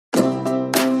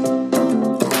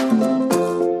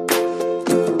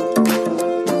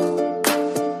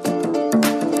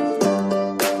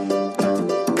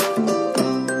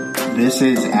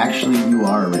This is Actually You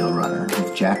Are a Real Runner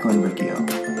with Jacqueline Riccio.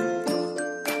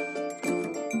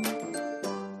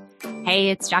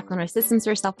 Hey, it's Jacqueline with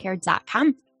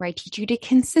systemsforselfcare.com, where I teach you to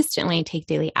consistently take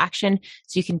daily action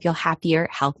so you can feel happier,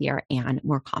 healthier, and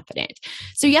more confident.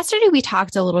 So yesterday we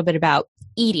talked a little bit about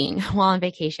eating while on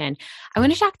vacation. I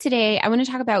want to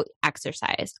talk about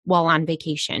exercise while on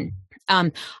vacation.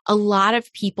 A lot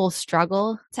of people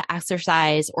struggle to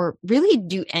exercise or really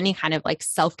do any kind of like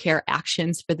self-care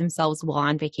actions for themselves while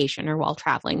on vacation or while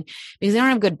traveling because they don't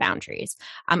have good boundaries.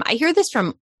 I hear this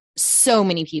from so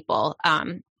many people.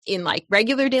 In like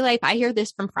regular day life, I hear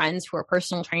this from friends who are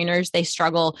personal trainers. They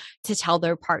struggle to tell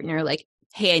their partner like,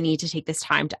 hey, I need to take this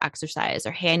time to exercise,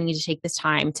 or hey, I need to take this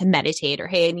time to meditate, or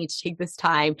hey, I need to take this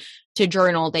time to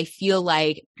journal. They feel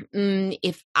like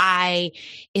if I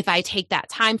take that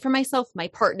time for myself, my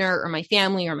partner or my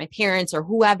family or my parents or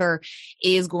whoever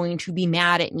is going to be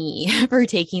mad at me for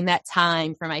taking that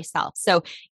time for myself. So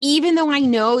even though I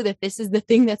know that this is the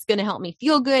thing that's going to help me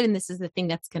feel good, and this is the thing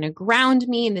that's going to ground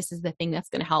me, and this is the thing that's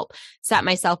going to help set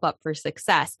myself up for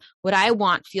success, what I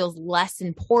want feels less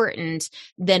important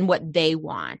than what they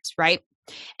want, right?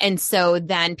 And so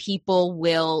then people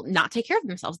will not take care of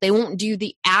themselves. They won't do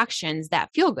the actions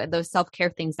that feel good, those self-care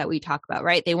things that we talk about,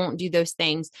 right? They won't do those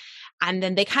things. And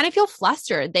then they kind of feel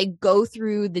flustered. They go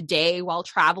through the day while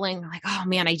traveling like, oh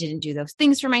man, I didn't do those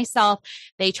things for myself.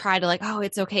 They try to like, oh,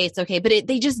 it's okay. But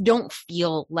they just don't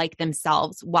feel like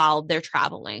themselves while they're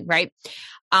traveling, right?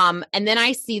 And then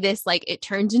I see this, like it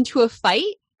turns into a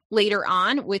fight later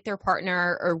on with their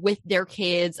partner or with their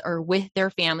kids or with their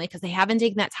family because they haven't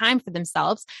taken that time for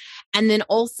themselves. And then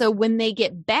also when they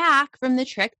get back from the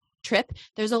trip,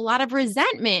 there's a lot of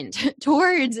resentment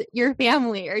towards your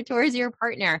family or towards your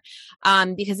partner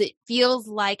because it feels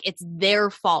like it's their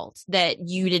fault that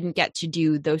you didn't get to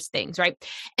do those things, right?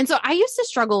 And so I used to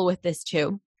struggle with this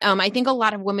too. I think a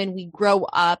lot of women, we grow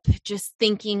up just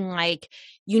thinking like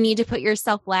you need to put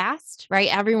yourself last,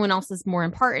 right? Everyone else is more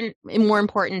important.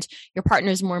 Your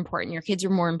partner is more important. Your kids are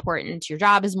more important. Your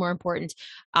job is more important.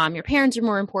 Your parents are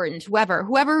more important.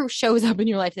 Whoever shows up in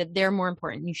your life, that they're more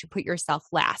important. You should put yourself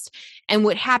last. And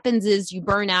what happens is you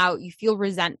burn out, you feel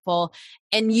resentful.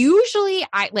 And usually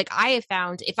I have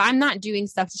found if I'm not doing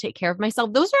stuff to take care of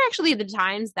myself, those are actually the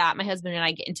times that my husband and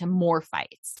I get into more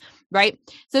fights, right?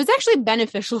 So it's actually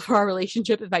beneficial for our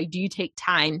relationship if I do take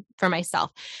time for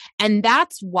myself. And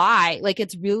that's why, like,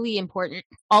 it's really important.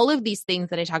 All of these things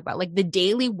that I talk about, like the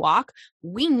daily walk,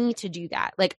 we need to do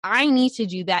that. Like I need to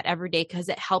do that every day because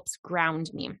it helps ground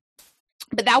me.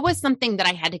 But that was something that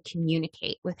I had to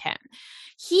communicate with him.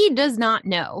 He does not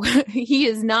know. He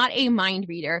is not a mind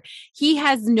reader. He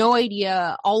has no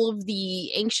idea all of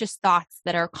the anxious thoughts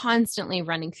that are constantly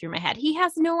running through my head. He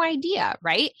has no idea,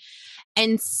 right?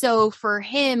 And so for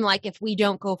him, like if we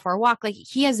don't go for a walk, like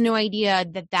he has no idea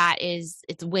that it's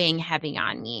weighing heavy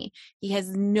on me. He has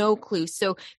no clue.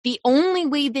 So the only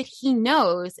way that he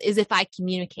knows is if I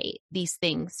communicate these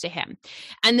things to him.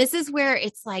 And this is where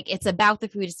it's like, it's about the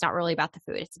food. It's not really about the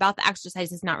food. It's about the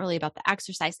exercise. It's not really about the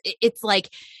exercise. It's like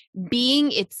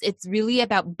it's really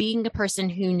about being a person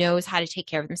who knows how to take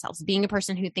care of themselves, being a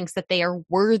person who thinks that they are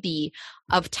worthy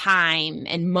of time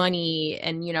and money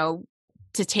and,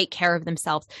 to take care of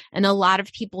themselves. And a lot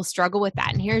of people struggle with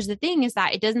that. And here's the thing is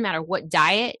that it doesn't matter what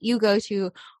diet you go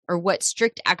to or what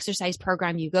strict exercise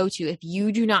program you go to. If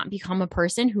you do not become a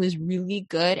person who is really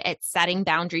good at setting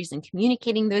boundaries and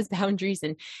communicating those boundaries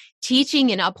and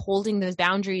teaching and upholding those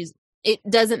boundaries, it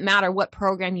doesn't matter what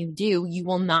program you do, you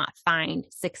will not find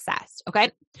success.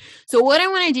 Okay. So what I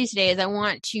want to do today is I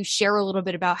want to share a little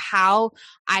bit about how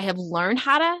I have learned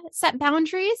how to set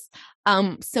boundaries,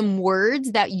 some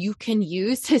words that you can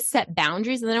use to set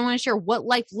boundaries. And then I want to share what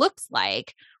life looks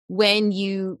like when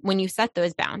you set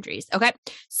those boundaries. Okay.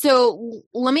 So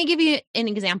let me give you an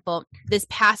example. This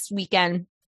past weekend,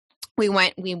 we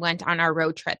went on our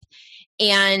road trip,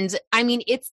 and I mean,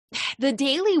 it's the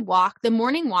daily walk, the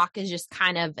morning walk is just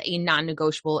kind of a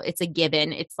non-negotiable. It's a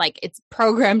given. It's like, it's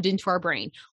programmed into our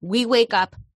brain. We wake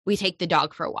up, we take the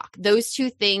dog for a walk. Those two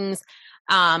things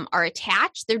are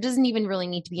attached. There doesn't even really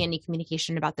need to be any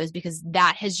communication about those because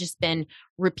that has just been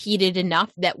repeated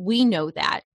enough that we know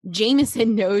that.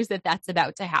 Jameson knows that that's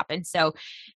about to happen. So,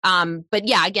 but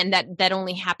yeah, again, that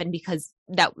only happened because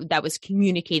that was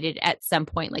communicated at some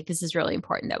point. Like, this is really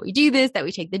important that we do this, that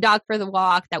we take the dog for the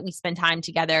walk, that we spend time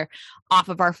together off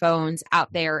of our phones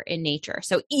out there in nature.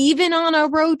 So even on a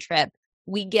road trip,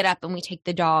 we get up and we take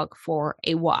the dog for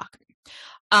a walk.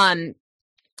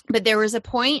 But there was a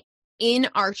point in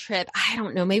our trip, I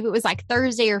don't know, maybe it was like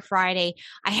Thursday or Friday.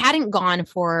 I hadn't gone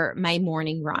for my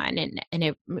morning run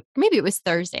and maybe it was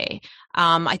Thursday.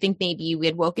 I think maybe we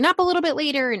had woken up a little bit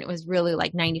later and it was really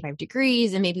like 95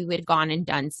 degrees and maybe we had gone and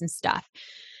done some stuff.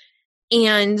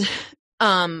 And,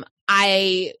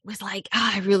 I was like,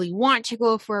 I really want to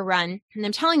go for a run. And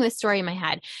I'm telling this story in my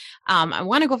head. I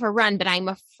want to go for a run, but I'm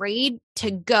afraid to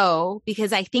go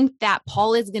because I think that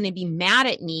Paul is going to be mad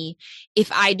at me if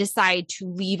I decide to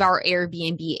leave our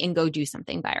Airbnb and go do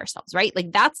something by ourselves, right?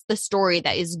 Like that's the story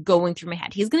that is going through my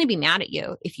head. He's going to be mad at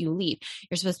you if you leave.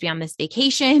 You're supposed to be on this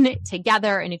vacation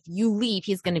together. And if you leave,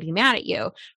 he's going to be mad at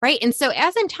you, right? And so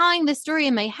as I'm telling this story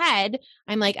in my head,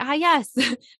 I'm like, yes,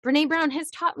 Brene Brown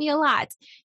has taught me a lot.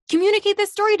 Communicate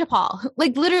this story to Paul.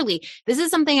 Like literally, this is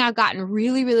something I've gotten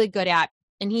really, really good at.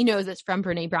 And he knows it's from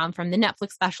Brene Brown, from the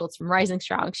Netflix special. It's from Rising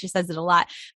Strong. She says it a lot.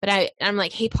 But I'm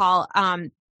like, hey, Paul,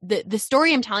 the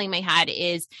story I'm telling in my head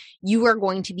is you are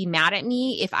going to be mad at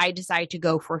me if I decide to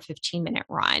go for a 15-minute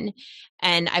run.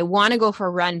 And I want to go for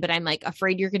a run, but I'm like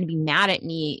afraid you're going to be mad at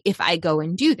me if I go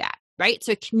and do that. Right?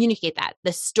 So communicate that.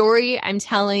 The story I'm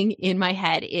telling in my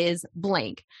head is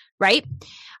blank, right?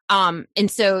 And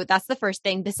so that's the first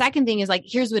thing. The second thing is like,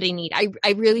 here's what I need.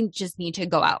 I really just need to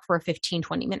go out for a 15,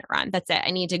 20-minute run. That's it.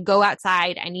 I need to go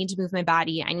outside. I need to move my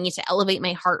body. I need to elevate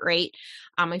my heart rate.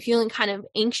 I'm feeling kind of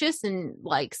anxious and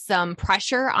like some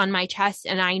pressure on my chest.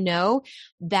 And I know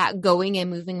that going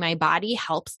and moving my body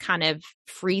helps kind of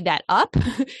free that up.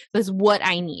 That's what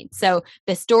I need. So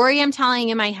the story I'm telling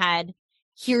in my head,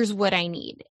 here's what I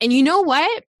need. And you know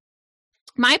what?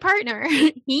 My partner,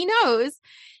 he knows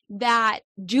that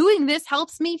doing this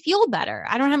helps me feel better.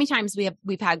 I don't know how many times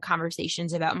we've had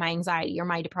conversations about my anxiety or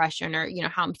my depression or,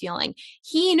 how I'm feeling.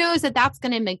 He knows that that's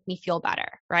going to make me feel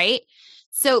better. Right.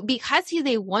 So because he's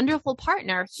a wonderful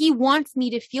partner, he wants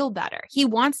me to feel better. He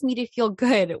wants me to feel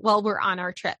good while we're on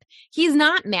our trip. He's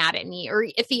not mad at me, or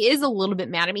if he is a little bit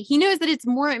mad at me, he knows that it's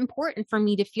more important for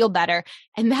me to feel better.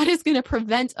 And that is going to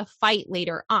prevent a fight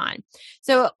later on.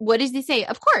 So what does he say?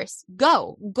 Of course,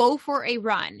 go for a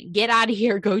run, get out of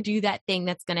here, go do that thing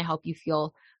that's going to help you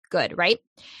feel good. Right.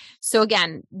 So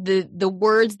again, the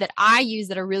words that I use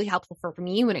that are really helpful for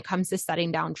me when it comes to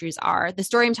setting boundaries are the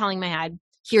story I'm telling in my head.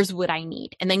 Here's what I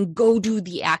need, and then go do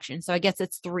the action. So I guess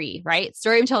it's 3, right?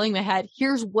 Story I'm telling in my head.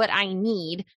 Here's what I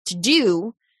need to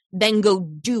do, then go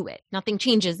do it. Nothing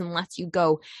changes unless you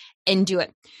go and do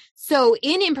it. So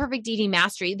in Imperfect Dating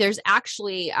Mastery, there's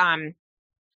actually,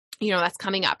 that's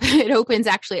coming up. It opens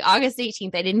actually August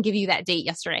 18th. I didn't give you that date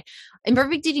yesterday.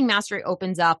 Imperfect Dating Mastery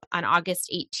opens up on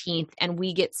August 18th, and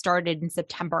we get started in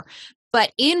September.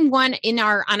 But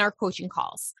on our coaching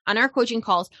calls,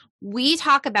 we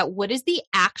talk about what is the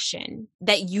action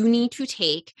that you need to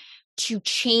take to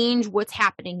change what's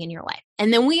happening in your life.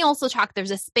 And then we also talk,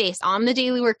 there's a space on the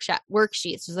daily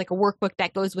worksheets. There's like a workbook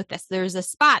that goes with this. There's a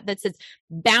spot that says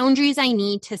boundaries I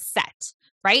need to set.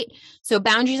 Right? So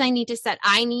boundaries I need to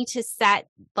set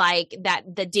like that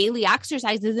the daily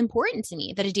exercise is important to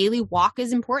me, that a daily walk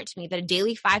is important to me, that a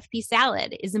daily 5-piece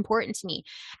salad is important to me.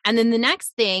 And then the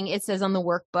next thing it says on the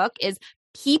workbook is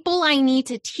people I need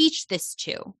to teach this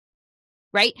to.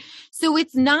 Right? So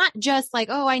it's not just like,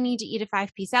 I need to eat a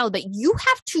 5-piece salad, but you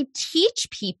have to teach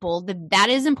people that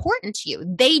is important to you.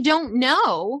 They don't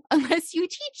know unless you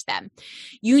teach them.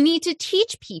 You need to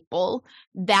teach people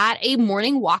that a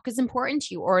morning walk is important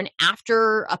to you, or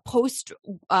a post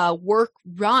work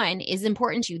run is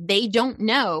important to you. They don't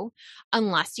know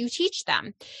unless you teach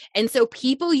them. And so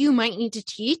people you might need to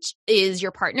teach is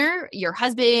your partner, your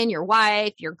husband, your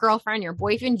wife, your girlfriend, your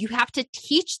boyfriend. You have to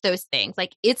teach those things.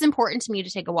 Like, it's important to me to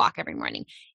take a walk every morning.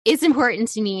 It's important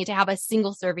to me to have a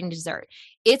single serving dessert.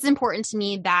 It's important to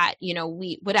me that,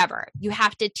 whatever. You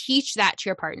have to teach that to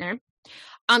your partner.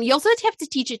 You also have to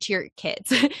teach it to your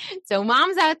kids. So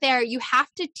moms out there, you have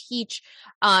to teach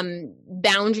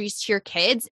boundaries to your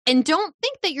kids, and don't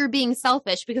think that you're being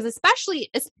selfish, because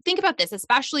think about this,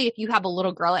 especially if you have a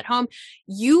little girl at home,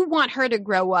 you want her to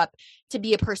grow up to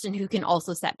be a person who can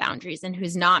also set boundaries and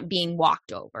who's not being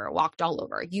walked all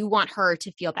over. You want her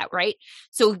to feel that, right?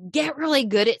 So get really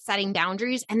good at setting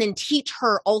boundaries, and then teach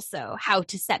her also how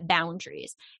to set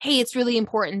boundaries. Hey, it's really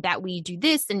important that we do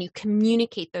this, and you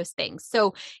communicate those things.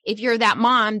 So if you're that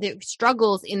mom that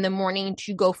struggles in the morning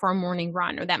to go for a morning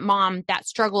run, or that mom that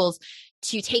struggles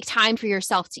to take time for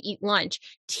yourself to eat lunch,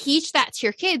 teach that to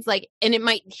your kids. And it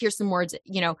might hear some words,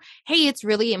 hey, it's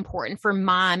really important for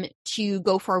mom to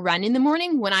go for a run in the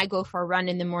morning. When I go for a run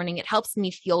in the morning, it helps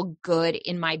me feel good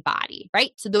in my body,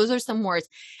 right? So those are some words.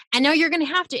 And now you're going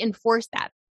to have to enforce that.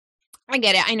 I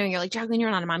get it. I know you're like, Jacqueline,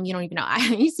 you're not a mom. You don't even know. I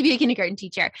used to be a kindergarten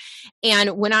teacher.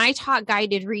 And when I taught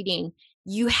guided reading,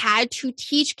 you had to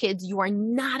teach kids you are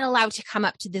not allowed to come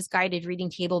up to this guided reading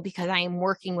table because I am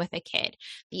working with a kid.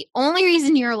 The only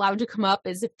reason you're allowed to come up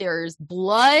is if there's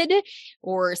blood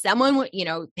or someone,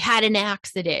 had an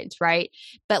accident, right?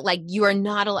 But like, you are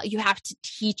not allowed, you have to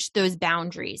teach those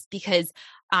boundaries because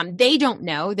they don't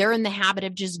know. They're in the habit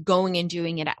of just going and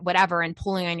doing it, whatever, and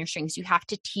pulling on your strings. You have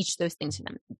to teach those things to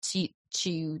them,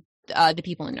 to the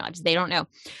people in your lives. They don't know.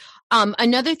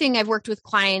 Another thing, I've worked with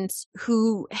clients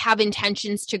who have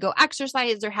intentions to go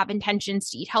exercise or have intentions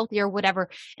to eat healthy or whatever,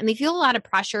 and they feel a lot of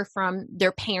pressure from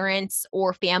their parents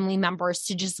or family members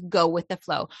to just go with the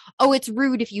flow. Oh, it's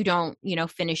rude if you don't,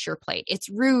 finish your plate. It's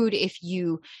rude if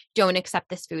you don't accept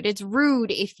this food. It's rude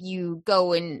if you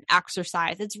go and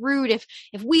exercise. It's rude if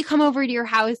we come over to your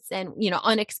house and,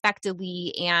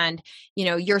 unexpectedly and,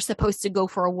 you're supposed to go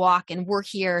for a walk and we're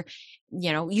here.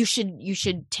 You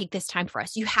should take this time for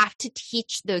us. You have to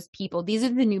teach those people. These are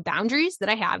the new boundaries that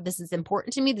I have. This is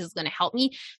important to me. This is going to help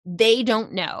me. They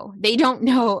don't know. They don't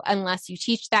know unless you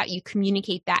teach that, you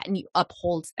communicate that, and you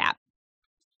uphold that.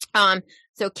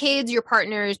 So kids, your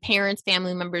partners, parents,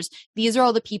 family members, these are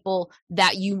all the people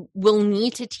that you will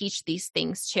need to teach these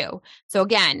things to. So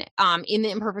again, in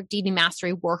the Imperfect Eating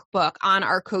Mastery workbook on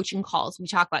our coaching calls, we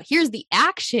talk about here's the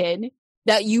action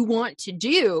that you want to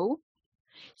do.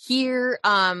 Here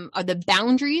are the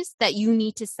boundaries that you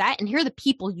need to set, and here are the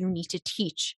people you need to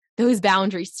teach those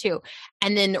boundaries to.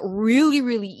 And then really,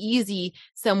 really easy,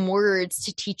 some words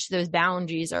to teach those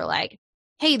boundaries are like,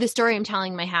 hey, the story I'm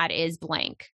telling in my head is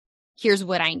blank. Here's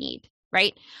what I need,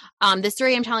 right? The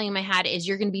story I'm telling in my head is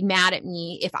you're going to be mad at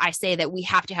me if I say that we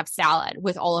have to have salad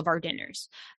with all of our dinners.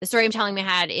 The story I'm telling in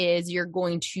my head is you're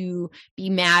going to be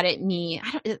mad at me.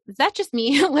 Is that just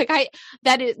me?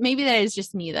 Maybe that is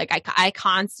just me. Like I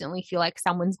constantly feel like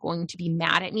someone's going to be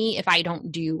mad at me if I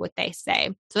don't do what they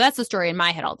say. So that's the story in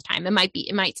my head all the time.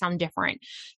 It might sound different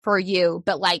for you,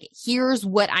 but like, here's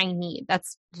what I need.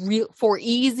 That's real, 4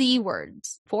 easy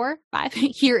words, 4, 5.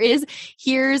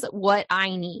 Here's what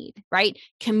I need, right?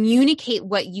 Communicate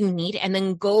what you need and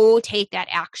then go take that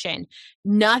action.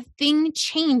 Nothing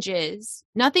changes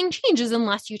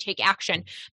unless you take action.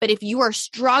 But if you are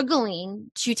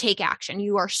struggling to take action,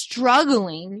 you are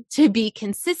struggling to be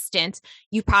consistent,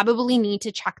 you probably need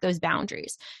to check those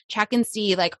boundaries. Check and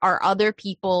see, like, are other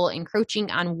people encroaching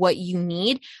on what you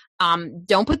need?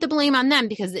 Don't put the blame on them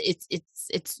because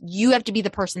it's you have to be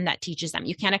the person that teaches them.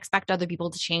 You can't expect other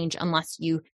people to change unless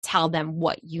you tell them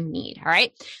what you need. All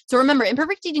right. So remember,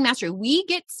 Imperfect Eating Mastery, we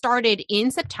get started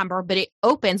in September, but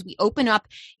we open up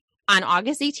on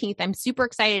August 18th. I'm super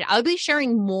excited. I'll be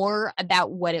sharing more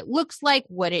about what it looks like,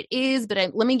 what it is, but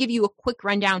let me give you a quick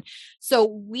rundown. So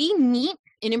we meet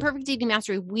in Imperfect Eating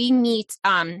Mastery. We meet,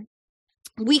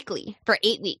 weekly for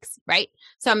 8 weeks, right?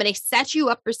 So I'm going to set you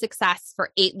up for success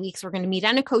for 8 weeks. We're going to meet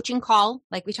on a coaching call.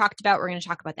 Like we talked about, we're going to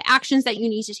talk about the actions that you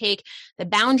need to take, the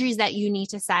boundaries that you need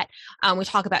to set. We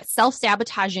talk about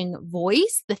self-sabotaging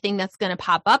voice, the thing that's going to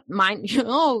pop up. Mine,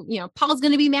 Paul's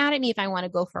going to be mad at me if I want to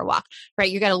go for a walk,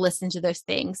 right? You got to listen to those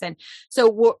things. And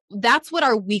so that's what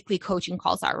our weekly coaching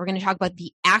calls are. We're going to talk about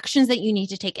the actions that you need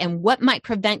to take and what might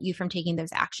prevent you from taking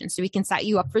those actions. So we can set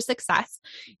you up for success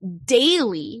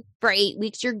daily for 8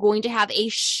 weeks. You're going to have a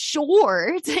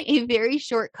very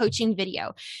short coaching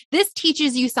video. This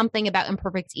teaches you something about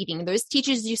imperfect eating. This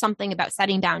teaches you something about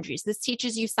setting boundaries. This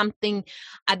teaches you something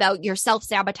about your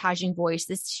self-sabotaging voice.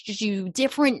 This teaches you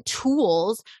different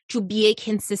tools to be a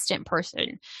consistent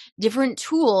person, different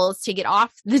tools to get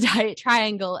off the diet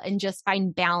triangle and just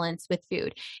find balance with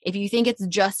food. If you think it's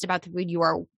just about the food,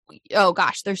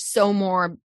 there's so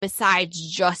more besides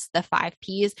just the 5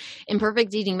 Ps.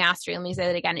 Imperfect Eating Mastery, let me say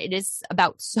that again, it is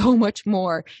about so much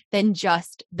more than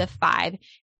just the 5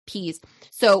 Ps.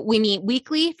 So we meet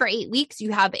weekly for 8 weeks.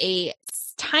 You have a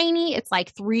tiny, it's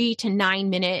like 3 to 9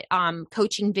 minute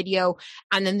coaching video.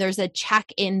 And then there's a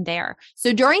check-in there.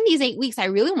 So during these 8 weeks, I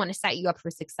really want to set you up for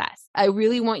success. I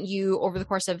really want you, over the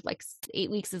course of like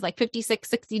 8 weeks is like 56,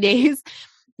 60 days.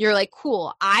 You're like,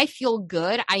 cool, I feel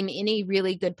good. I'm in a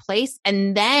really good place.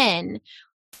 And then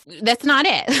that's not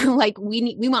it. Like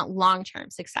we want long-term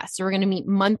success. So we're going to meet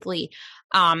monthly.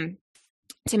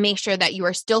 to make sure that you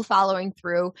are still following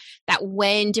through, that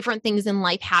when different things in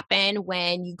life happen,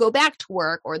 when you go back to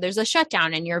work or there's a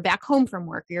shutdown and you're back home from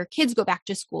work, or your kids go back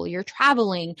to school, you're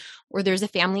traveling, or there's a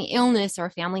family illness or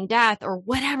a family death or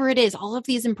whatever it is, all of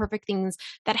these imperfect things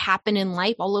that happen in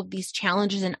life, all of these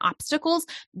challenges and obstacles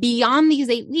beyond these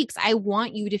 8 weeks, I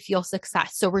want you to feel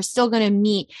success. So we're still going to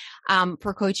meet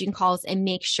for coaching calls and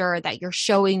make sure that you're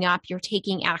showing up, you're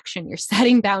taking action, you're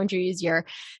setting boundaries, you're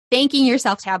thanking your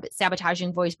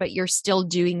self-sabotaging voice, but you're still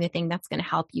doing the thing that's going to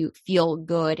help you feel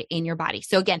good in your body.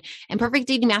 So again, Imperfect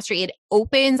Dating Mastery, it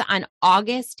opens on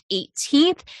August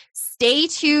 18th. Stay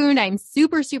tuned. I'm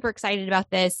super, super excited about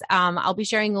this. I'll be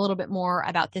sharing a little bit more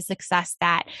about the success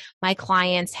that my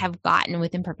clients have gotten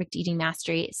with Imperfect Dating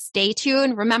Mastery. Stay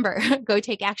tuned. Remember, go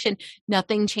take action.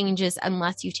 Nothing changes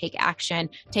unless you take action.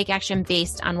 Take action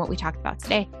based on what we talked about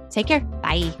today. Take care.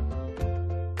 Bye.